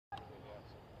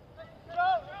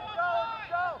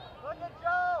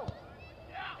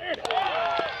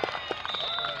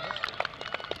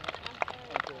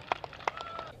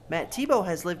Matt Tebo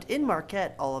has lived in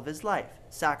Marquette all of his life.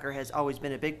 Soccer has always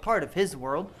been a big part of his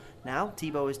world. Now,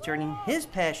 Tebo is turning his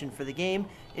passion for the game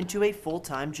into a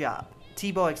full-time job.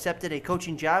 Tebo accepted a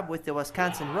coaching job with the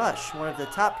Wisconsin Rush, one of the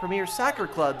top premier soccer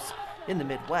clubs in the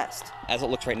Midwest. As it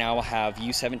looks right now, we'll have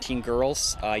U17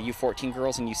 girls, U14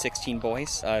 girls, and U16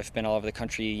 boys. I've been all over the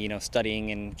country,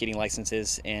 studying and getting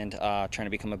licenses and trying to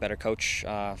become a better coach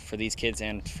for these kids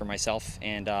and for myself.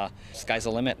 And sky's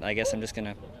the limit. I guess I'm just going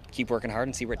to keep working hard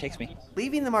and see where it takes me.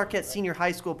 Leaving the Marquette Senior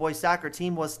High School boys soccer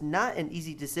team was not an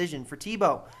easy decision for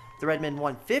Tebo. The Redmen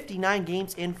won 59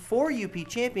 games and 4 UP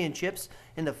championships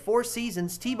in the 4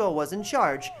 seasons Tebo was in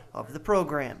charge of the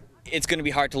program. It's going to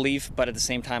be hard to leave, but at the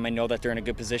same time, I know that they're in a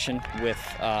good position with,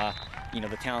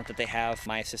 the talent that they have.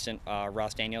 My assistant,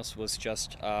 Ross Daniels, was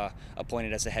just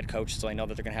appointed as the head coach, so I know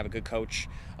that they're going to have a good coach.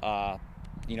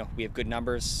 We have good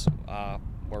numbers.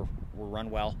 We're run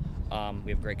well.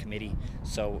 We have a great committee.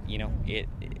 So,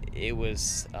 it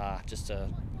was just a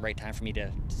right time for me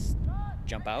to just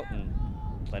jump out and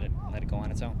let it go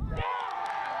on its own.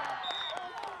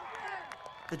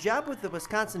 The job with the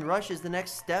Wisconsin Rush is the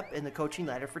next step in the coaching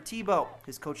ladder for Tebo.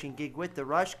 His coaching gig with the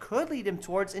Rush could lead him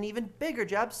towards an even bigger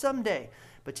job someday.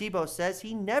 But Tebo says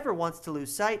he never wants to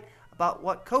lose sight about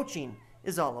what coaching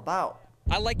is all about.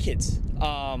 I like kids.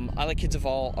 I like kids of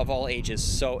all ages.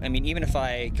 So, even if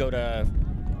I go to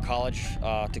college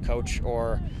to coach,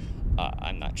 or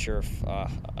I'm not sure if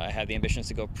I have the ambitions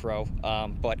to go pro,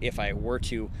 but if I were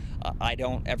to, I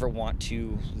don't ever want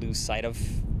to lose sight of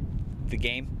the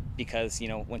game. Because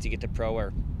once you get to pro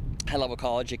or high-level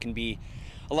college, it can be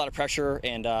a lot of pressure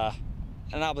and an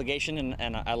obligation,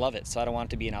 and I love it. So I don't want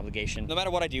it to be an obligation. No matter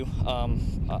what I do,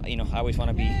 I always want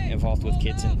to be involved with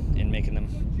kids and making them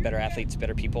better athletes,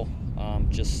 better people.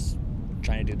 Just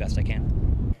trying to do the best I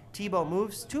can. Tebo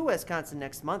moves to Wisconsin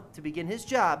next month to begin his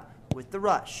job with the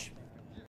Rush.